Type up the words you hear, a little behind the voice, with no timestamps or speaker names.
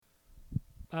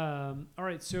All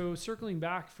right, so circling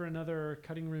back for another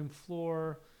cutting room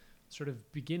floor, sort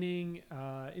of beginning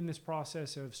in this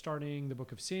process of starting the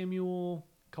book of Samuel,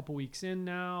 a couple weeks in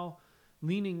now,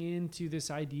 leaning into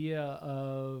this idea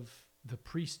of the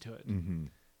priesthood, Mm-hmm.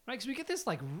 right? Because we get this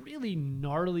like really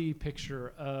gnarly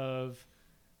picture of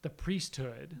the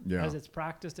priesthood Yeah. as it's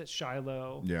practiced at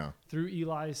Shiloh Yeah. through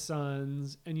Eli's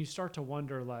sons, and you start to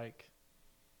wonder, like,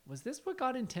 was this what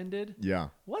God intended? Yeah.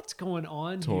 What's going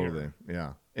on Totally. here?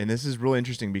 Yeah. And this is really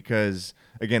interesting because,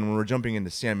 again, when we're jumping into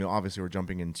Samuel, obviously we're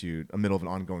jumping into a middle of an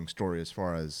ongoing story as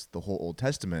far as the whole Old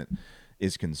Testament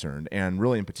is concerned. And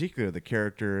really, in particular, the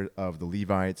character of the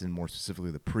Levites and more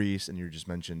specifically the priests. And you just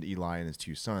mentioned Eli and his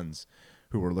two sons,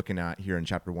 who we're looking at here in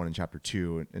chapter 1 and chapter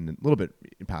 2 and a little bit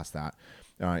past that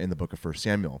in the book of 1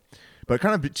 Samuel. But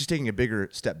kind of just taking a bigger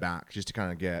step back just to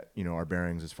kind of get, our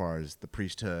bearings as far as the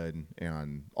priesthood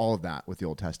and all of that with the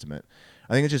Old Testament.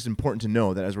 I think it's just important to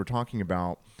know that as we're talking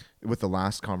about with the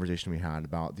last conversation we had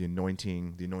about the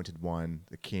anointing, the anointed one,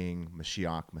 the king,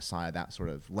 Mashiach, Messiah, that sort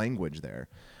of language there,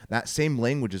 that same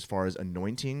language as far as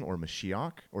anointing or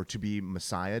Mashiach or to be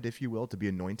Messiahed, if you will, to be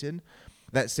anointed,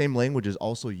 that same language is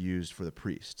also used for the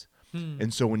priest.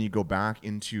 And so when you go back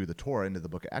into the Torah, into the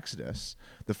book of Exodus,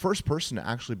 the first person to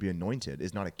actually be anointed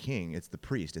is not a king, it's the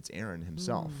priest, it's Aaron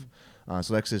himself.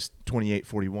 So Exodus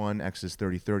 28:41, Exodus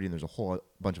 30:30, and there's a whole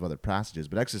bunch of other passages.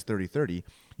 But Exodus 30:30,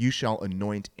 you shall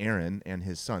anoint Aaron and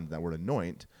his sons. That word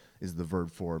anoint is the verb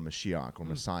for Mashiach or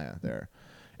Messiah there.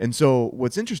 And so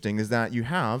what's interesting is that you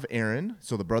have Aaron,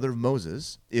 so the brother of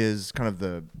Moses, is kind of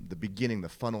the beginning, the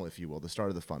funnel, if you will, the start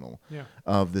of the funnel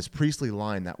of this priestly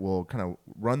line that will kind of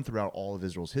run throughout all of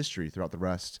Israel's history throughout the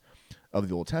rest of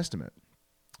the Old Testament.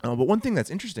 But one thing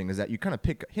that's interesting is that you kind of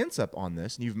pick hints up on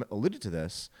this, and you've alluded to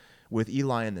this with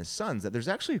Eli and his sons, that there's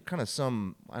actually kind of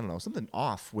something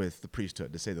off with the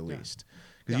priesthood, to say the least.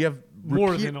 Because you have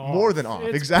More than off.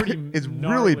 It's exactly. pretty It's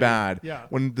gnarly. really bad. Yeah.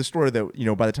 When the story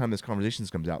that, by the time this conversation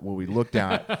comes out, what we looked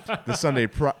at the Sunday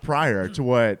prior to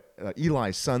what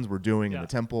Eli's sons were doing in the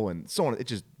temple and so on, it's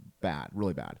just bad,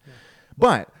 really bad. Yeah.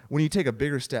 But when you take a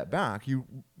bigger step back, you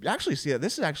actually see that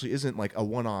this actually isn't like a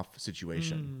one-off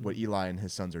situation, what Eli and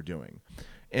his sons are doing.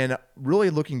 And really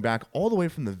looking back all the way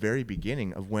from the very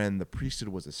beginning of when the priesthood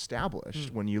was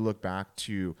established, when you look back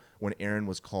to when Aaron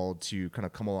was called to kind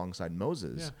of come alongside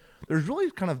Moses, there's really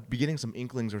kind of beginning some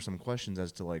inklings or some questions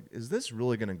as to like, is this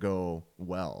really going to go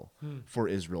well for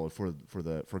Israel,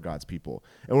 for God's people?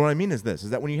 And what I mean is this, is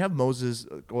that when you have Moses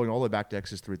going all the way back to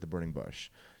Exodus 3 at the burning bush,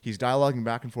 he's dialoguing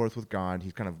back and forth with God.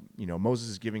 He's kind of, Moses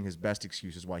is giving his best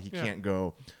excuses why he can't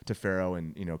go to Pharaoh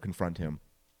and, confront him.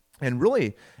 And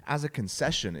really, as a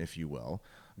concession, if you will,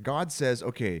 God says,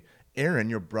 okay, Aaron,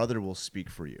 your brother will speak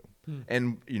for you.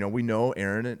 And, we know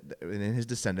Aaron and his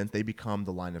descendants, they become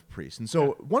the line of priests. And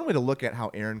so one way to look at how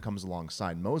Aaron comes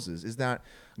alongside Moses is that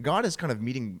God is kind of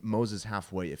meeting Moses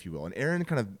halfway, if you will. And Aaron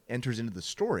kind of enters into the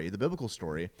story, the biblical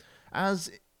story,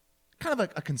 as kind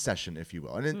of a concession, if you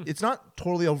will. And it's not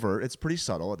totally overt. It's pretty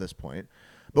subtle at this point.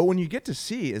 But when you get to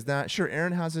see is that, sure,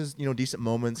 Aaron has his decent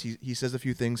moments. He says a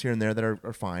few things here and there that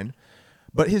are fine.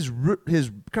 But his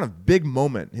kind of big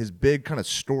moment, his big kind of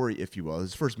story, if you will,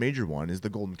 his first major one is the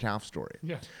golden calf story.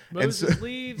 Yeah. Moses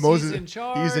leaves. Moses, he's in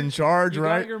charge. He's in charge, you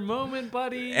right? You got your moment,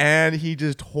 buddy. And he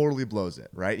just totally blows it,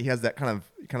 right? He has that kind of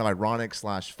ironic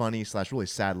 / funny / really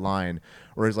sad line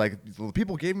where he's like, the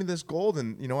people gave me this gold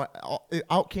and,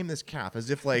 out came this calf, as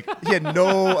if like he had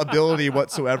no ability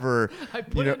whatsoever. I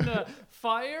put in a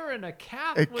fire and a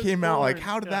calf it was came out born. like,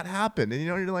 how did that happen? And,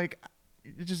 you're like,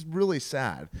 you're just really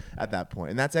sad at that point.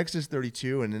 And that's Exodus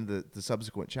 32 and in the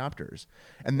subsequent chapters.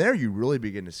 And there you really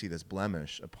begin to see this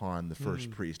blemish upon the first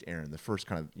priest, Aaron, the first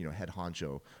kind of, head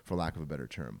honcho, for lack of a better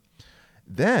term.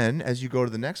 Then, as you go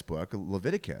to the next book,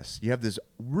 Leviticus, you have this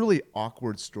really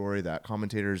awkward story that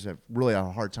commentators have really a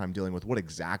hard time dealing with what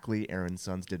exactly Aaron's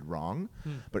sons did wrong.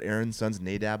 But Aaron's sons,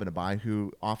 Nadab and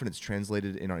Abihu, often it's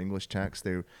translated in our English text,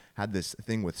 they had this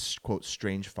thing with, quote,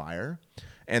 strange fire.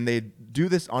 And they do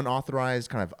this unauthorized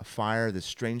kind of fire, this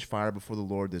strange fire before the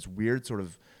Lord, this weird sort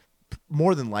of,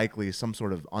 more than likely, some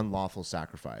sort of unlawful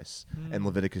sacrifice. In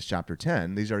Leviticus chapter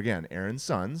 10, these are, again, Aaron's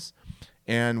sons.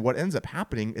 And what ends up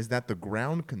happening is that the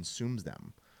ground consumes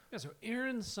them. Yeah, so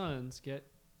Aaron's sons get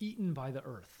eaten by the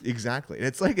earth. Exactly.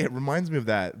 It's like, it reminds me of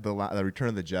that, the Return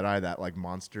of the Jedi, that like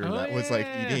monster was like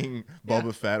eating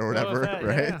Boba Fett or whatever, Fett,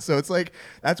 right? Yeah. So it's like,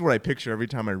 that's what I picture every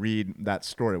time I read that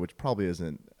story, which probably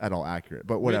isn't at all accurate,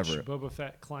 but whatever. Which Boba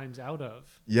Fett climbs out of.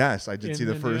 Yes, I did see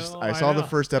the first, I saw the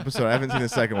first episode. I haven't seen the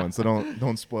second one, so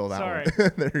don't spoil that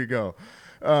one. There you go.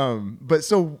 But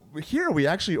so here we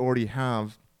actually already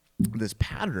have this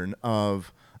pattern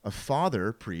of a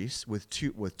father priest with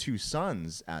two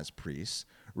sons as priests,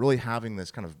 really having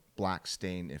this kind of black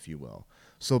stain, if you will.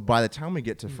 So by the time we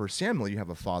get to 1 Samuel, you have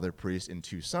a father priest and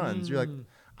two sons. You're like,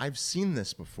 I've seen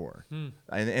this before.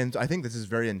 And I think this is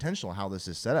very intentional how this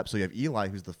is set up. So you have Eli,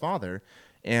 who's the father,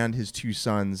 and his two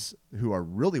sons who are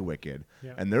really wicked.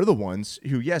 Yeah. And they're the ones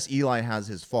who, yes, Eli has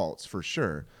his faults for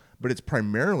sure, but it's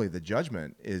primarily the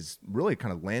judgment is really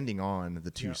kind of landing on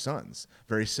the two sons.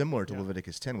 Very similar to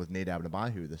Leviticus 10 with Nadab and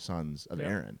Abihu, the sons of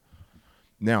Aaron.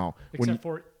 Now, except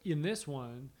for in this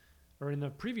one, or in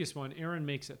the previous one, Aaron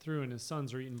makes it through and his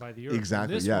sons are eaten by the earth.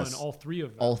 Exactly. In this one, all three of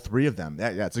them. All three of them.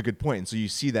 Yeah, it's a good point. And so you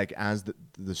see that as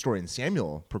the story in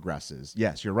Samuel progresses,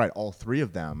 yes, you're right. All three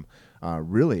of them,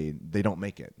 really, they don't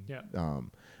make it. Yeah.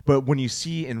 But when you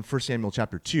see in 1 Samuel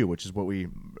chapter 2, which is what we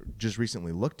just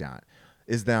recently looked at,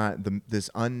 is that this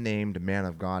unnamed man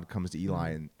of God comes to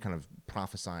Eli and kind of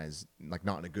prophesies, like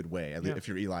not in a good way, if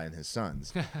you're Eli and his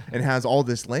sons, and has all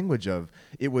this language of,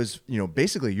 it was,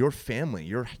 basically your family,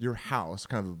 your house,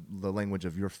 kind of the language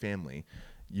of your family.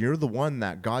 You're the one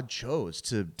that God chose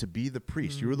to be the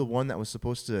priest. You're the one that was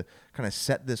supposed to kind of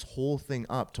set this whole thing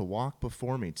up, to walk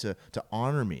before me, to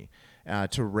honor me,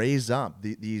 to raise up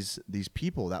these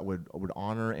people that would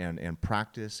honor and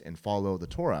practice and follow the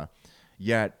Torah.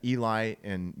 Yet Eli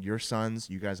and your sons,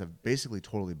 you guys have basically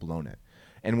totally blown it.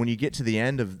 And when you get to the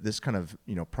end of this kind of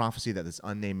prophecy that this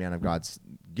unnamed man of God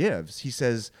gives, he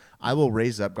says,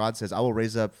 God says, I will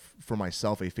raise up for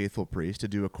myself a faithful priest to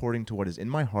do according to what is in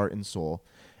my heart and soul,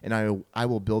 and I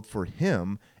will build for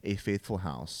him a faithful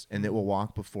house, and it will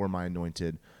walk before my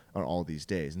anointed all these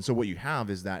days. And so what you have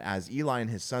is that as Eli and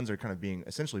his sons are kind of being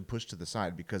essentially pushed to the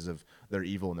side because of their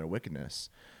evil and their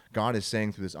wickedness, God is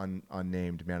saying through this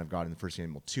unnamed man of God in 1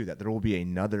 Samuel 2 that there will be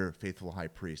another faithful high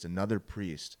priest, another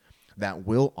priest that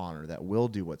will honor, that will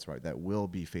do what's right, that will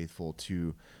be faithful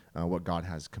to what God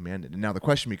has commanded. And now the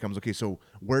question becomes, okay, so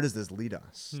where does this lead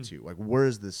us to? Like, where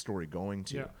is this story going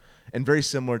to? Yeah. And very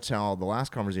similar to how the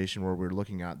last conversation where we're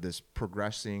looking at this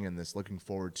progressing and this looking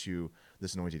forward to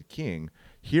this anointed king,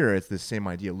 here it's the same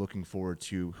idea, looking forward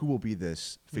to who will be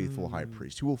this faithful high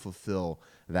priest, who will fulfill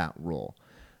that role.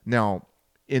 Now,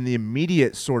 in the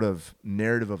immediate sort of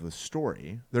narrative of the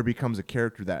story, there becomes a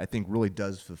character that I think really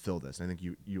does fulfill this. I think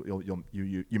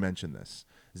you mentioned this,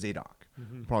 Zadok,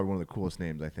 probably one of the coolest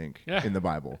names I think in the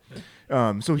Bible.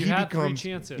 So he had becomes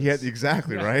 3 chances. He had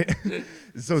exactly right.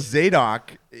 So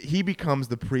Zadok, he becomes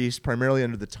the priest primarily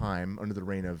under the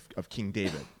reign of King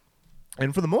David,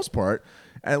 and for the most part,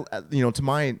 to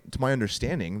my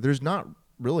understanding, there's not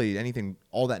really anything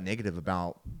all that negative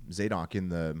about Zadok in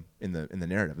the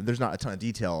narrative. And there's not a ton of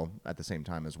detail at the same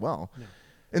time as well. Yeah.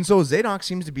 And so Zadok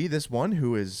seems to be this one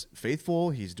who is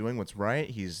faithful. He's doing what's right.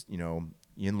 He's,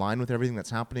 in line with everything that's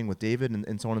happening with David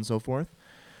and so on and so forth.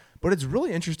 But it's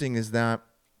really interesting is that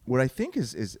what I think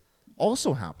is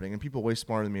also happening, and people way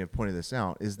smarter than me have pointed this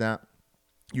out, is that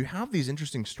you have these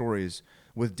interesting stories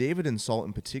with David and Saul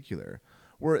in particular,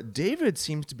 where David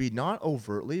seems to be not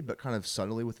overtly, but kind of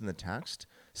subtly within the text,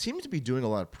 seems to be doing a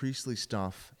lot of priestly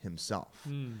stuff himself.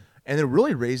 And it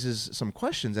really raises some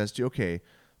questions as to, okay,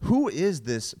 who is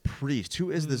this priest?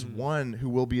 Who is this one who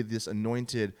will be this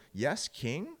anointed, yes,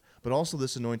 king, but also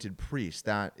this anointed priest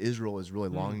that Israel is really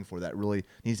longing for, that really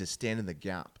needs to stand in the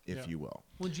gap, if you will.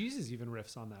 Well, Jesus even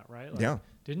riffs on that, right?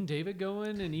 Didn't David go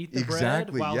in and eat the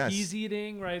bread while he's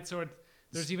eating, right? So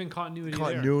there's even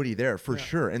continuity there for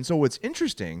sure. And so what's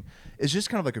interesting is just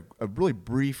kind of like a really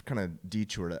brief kind of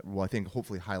detour that will, I think,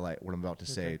 hopefully highlight what I'm about to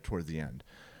say towards the end.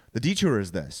 The detour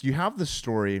is this. You have the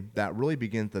story that really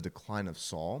begins the decline of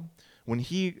Saul when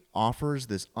he offers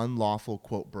this unlawful,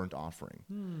 quote, burnt offering.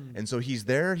 And so he's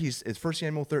there. It's 1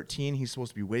 Samuel 13. He's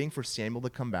supposed to be waiting for Samuel to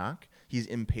come back. He's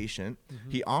impatient.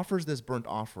 He offers this burnt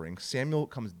offering. Samuel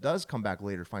does come back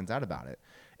later, finds out about it.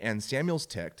 And Samuel's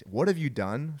ticked. What have you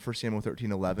done? 1 Samuel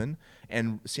 13:11.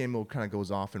 And Samuel kind of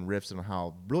goes off and riffs on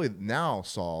how really now,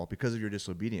 Saul, because of your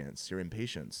disobedience, your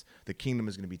impatience, the kingdom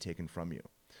is going to be taken from you.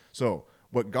 So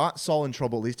what got Saul in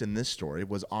trouble, at least in this story,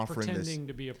 was pretending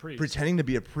to be a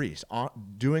priest,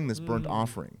 doing this burnt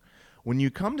offering. When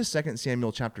you come to 2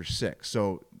 Samuel chapter 6,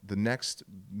 so the next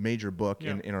major book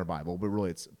in our Bible, but really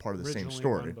it's part of the same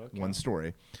story, one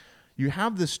story, you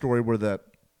have this story where the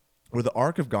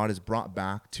ark of God is brought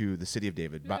back to the city of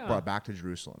David, brought back to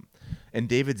Jerusalem. And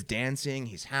David's dancing,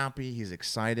 he's happy, he's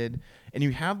excited. And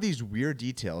you have these weird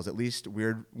details, at least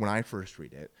weird when I first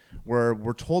read it, where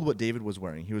we're told what David was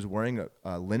wearing. He was wearing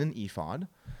a linen ephod.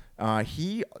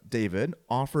 David,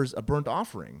 offers a burnt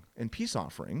offering and peace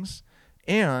offerings,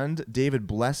 and David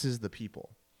blesses the people.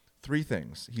 three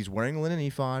things. He's wearing a linen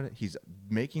ephod, he's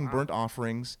making burnt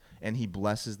offerings, and he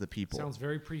blesses the people. Sounds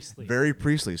very priestly. Very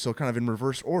priestly. So kind of in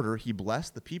reverse order, he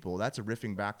blessed the people. That's a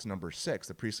riffing back to number 6,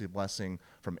 the priestly blessing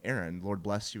from Aaron. Lord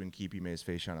bless you and keep you, may his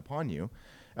face shine upon you.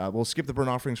 We'll skip the burnt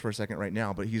offerings for a second right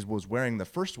now, but he was wearing the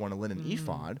first one, a linen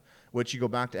ephod, which you go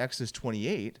back to Exodus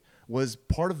 28, was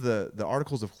part of the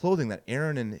articles of clothing that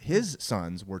Aaron and his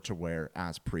sons were to wear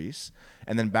as priests.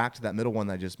 And then back to that middle one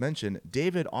that I just mentioned,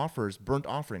 David offers burnt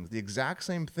offerings, the exact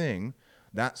same thing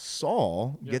that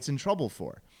Saul gets in trouble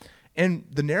for. And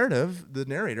the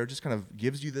narrator just kind of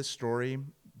gives you this story.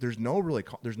 There's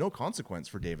no consequence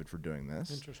for David for doing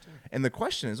this. Interesting. And the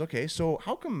question is, okay, so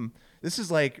how come this is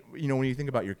like, when you think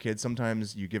about your kids,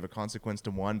 sometimes you give a consequence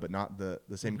to one, but not the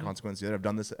same consequence to the other. I've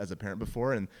done this as a parent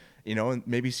before, and and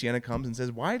maybe Sienna comes and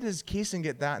says, why does Kaysen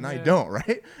get that and I don't,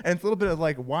 right? And it's a little bit of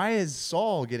like, why is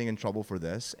Saul getting in trouble for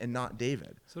this and not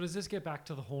David? So does this get back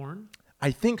to the horn? I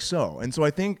think so. And so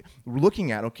I think we're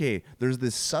looking at, okay, there's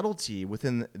this subtlety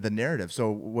within the narrative.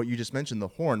 So what you just mentioned, the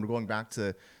horn, we're going back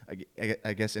to,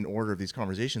 I guess, in order of these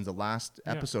conversations, the last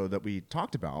episode that we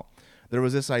talked about, there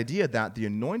was this idea that the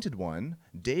anointed one,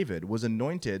 David, is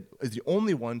the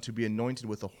only one to be anointed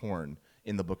with a horn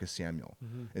in the book of Samuel.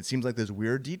 It seems like this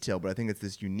weird detail, but I think it's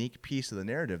this unique piece of the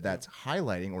narrative that's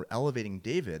highlighting or elevating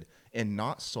David and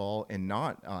not Saul and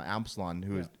not Absalom,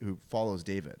 who follows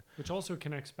David. Which also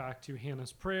connects back to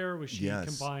Hannah's prayer, which she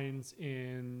combines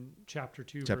in chapter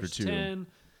 2, verse 10.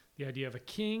 The idea of a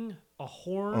king, a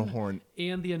horn,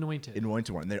 and the anointed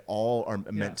one. They all are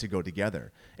meant to go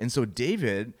together. And so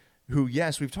David, who,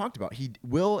 yes, we've talked about, he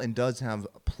will and does have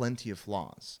plenty of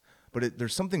flaws. But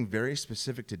there's something very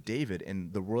specific to David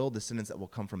and the royal descendants that will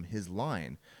come from his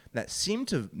line that seem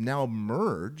to now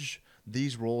merge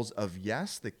these roles of,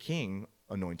 yes, the king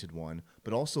anointed one,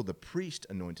 but also the priest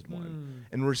anointed one.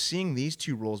 And we're seeing these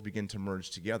two roles begin to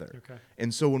merge together. Okay.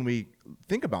 And so when we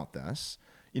think about this,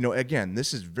 again,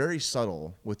 this is very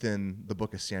subtle within the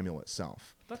book of Samuel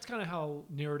itself. That's kind of how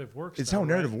narrative works. It's how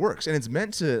narrative works. And it's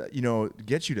meant to,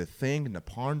 get you to think and to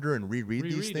ponder and reread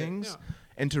these things. Yeah.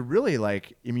 And to really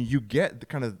you get the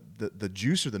kind of the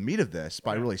juice or the meat of this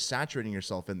by really saturating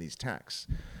yourself in these texts.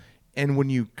 And when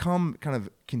you come kind of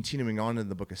continuing on in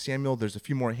the book of Samuel, there's a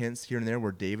few more hints here and there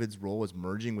where David's role is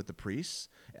merging with the priests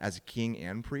as a king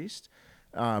and priest.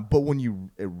 But when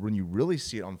you really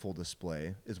see it on full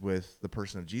display is with the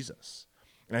person of Jesus.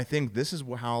 And I think this is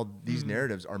how these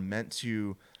narratives are meant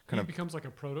to He becomes like a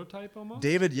prototype almost.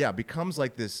 David, becomes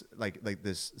like this, like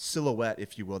this silhouette,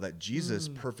 if you will, that Jesus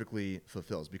perfectly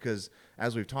fulfills. Because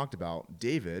as we've talked about,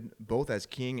 David, both as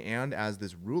king and as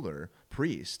this ruler,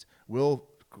 priest, will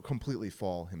completely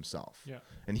fall himself. Yeah.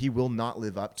 And he will not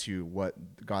live up to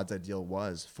what God's ideal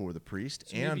was for the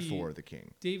priest and for the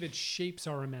king. David shapes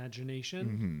our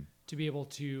imagination to be able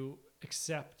to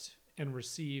accept and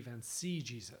receive and see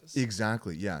Jesus.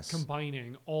 Exactly, yes.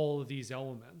 Combining all of these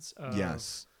elements of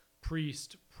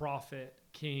priest, prophet,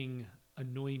 king,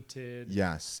 anointed.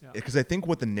 Yes. Because I think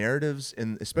what the narratives,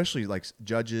 and especially like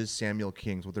Judges, Samuel,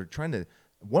 Kings,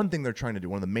 one thing they're trying to do,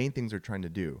 one of the main things they're trying to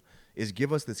do is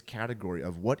give us this category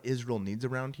of what Israel needs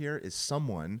around here is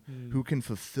someone who can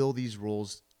fulfill these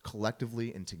roles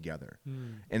collectively and together.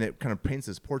 And it kind of paints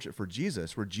this portrait for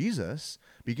Jesus, where Jesus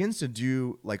begins to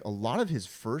do like a lot of his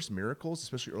first miracles,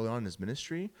 especially early on in his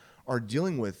ministry, are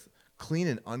dealing with clean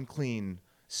and unclean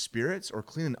spirits or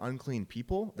clean and unclean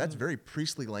people. That's very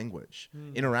priestly language,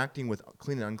 interacting with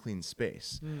clean and unclean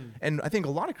space. And I think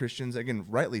a lot of Christians, again,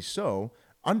 rightly so,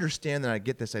 understand that I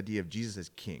get this idea of Jesus as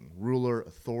king, ruler,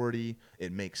 authority.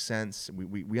 It makes sense.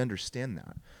 We understand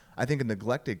that. I think a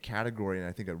neglected category, and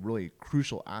I think a really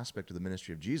crucial aspect of the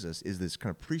ministry of Jesus is this kind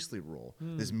of priestly role,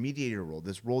 this mediator role,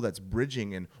 this role that's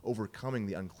bridging and overcoming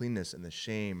the uncleanness and the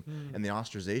shame and the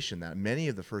ostracization that many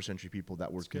of the first century people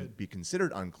that were be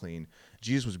considered unclean,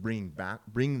 Jesus was bringing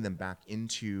them back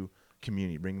into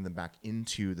community, bringing them back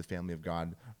into the family of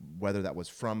God, whether that was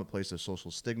from a place of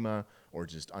social stigma or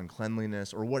just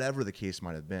uncleanliness or whatever the case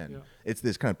might have been. It's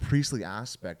this kind of priestly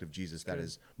aspect of Jesus that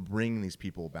is bringing these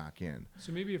people back in.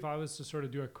 So maybe if I was to sort of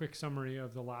do a quick summary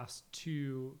of the last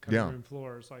two cutting room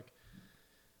floors, like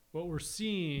what we're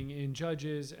seeing in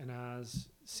Judges and as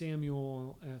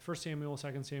Samuel, 1 Samuel,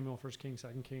 2 Samuel, 1 Kings,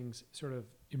 2 Kings sort of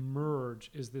emerge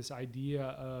is this idea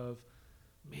of,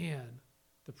 man,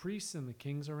 the priests and the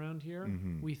kings around here,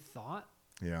 we thought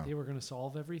they were going to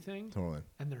solve everything. Totally.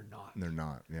 And they're not. They're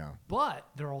not, But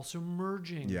they're also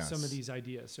merging some of these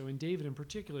ideas. So in David in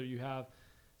particular, you have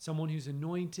someone who's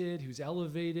anointed, who's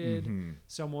elevated,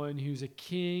 someone who's a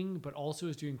king, but also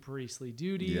is doing priestly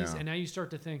duties. And now you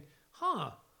start to think,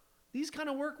 these kind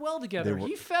of work well together.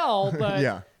 He fell,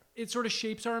 but it sort of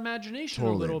shapes our imagination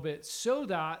Totally. a little bit, so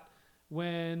that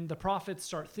when the prophets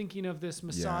start thinking of this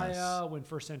Messiah, Yes. when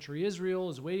first century Israel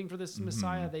is waiting for this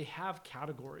Messiah, they have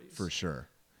categories. For sure.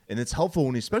 And it's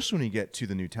helpful especially when you get to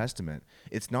the New Testament.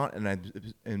 It's not, and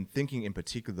I'm thinking in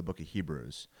particular the book of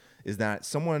Hebrews, is that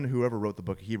whoever wrote the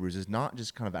book of Hebrews is not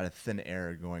just kind of out of thin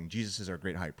air going, Jesus is our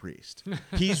great high priest.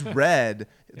 He's read,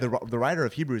 the writer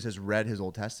of Hebrews has read his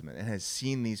Old Testament and has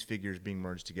seen these figures being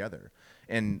merged together.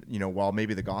 And, while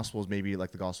maybe the Gospels, maybe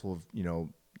like the Gospel of,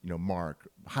 Mark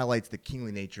highlights the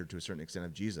kingly nature to a certain extent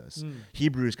of Jesus.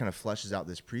 Hebrews kind of fleshes out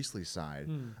this priestly side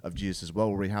of Jesus as well,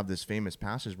 where we have this famous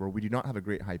passage where we do not have a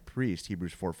great high priest,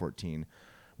 Hebrews 4:14.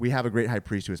 We have a great high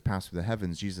priest who has passed through the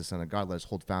heavens, Jesus, Son of God. Let us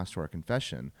hold fast to our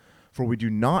confession. For we do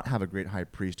not have a great high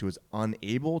priest who is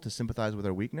unable to sympathize with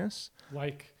our weakness.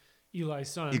 Like Eli's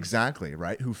son. Exactly,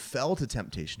 right? Who fell to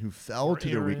temptation, who fell to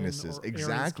their weaknesses. Or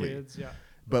Exactly. Aaron's kids, yeah.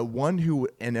 But one who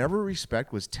in every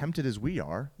respect was tempted as we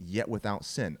are, yet without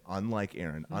sin, unlike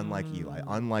Aaron, unlike Eli,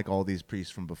 unlike all these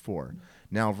priests from before.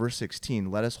 Now, verse 16,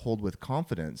 let us hold with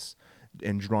confidence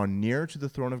and draw near to the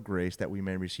throne of grace that we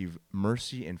may receive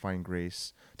mercy and find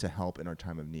grace to help in our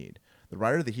time of need. The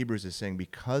writer of the Hebrews is saying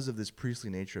because of this priestly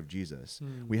nature of Jesus,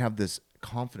 we have this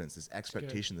confidence, this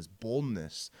expectation, this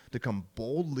boldness to come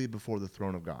boldly before the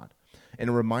throne of God. And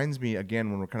it reminds me, again,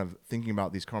 when we're kind of thinking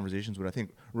about these conversations, what I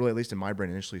think really, at least in my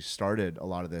brain, initially started a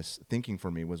lot of this thinking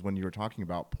for me was when you were talking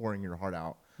about pouring your heart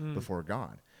out before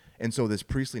God. And so this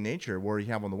priestly nature where you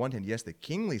have on the one hand, yes, the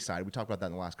kingly side, we talked about that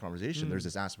in the last conversation. There's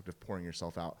this aspect of pouring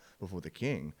yourself out before the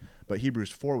king. But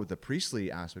Hebrews 4 with the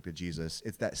priestly aspect of Jesus,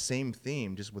 it's that same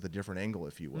theme, just with a different angle,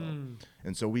 if you will.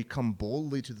 And so we come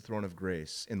boldly to the throne of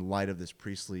grace in light of this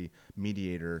priestly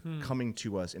mediator coming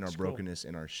to us in our brokenness,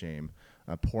 in our shame,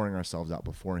 pouring ourselves out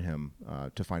before him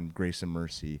to find grace and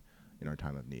mercy in our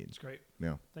time of need. It's great.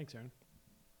 Yeah. Thanks, Aaron.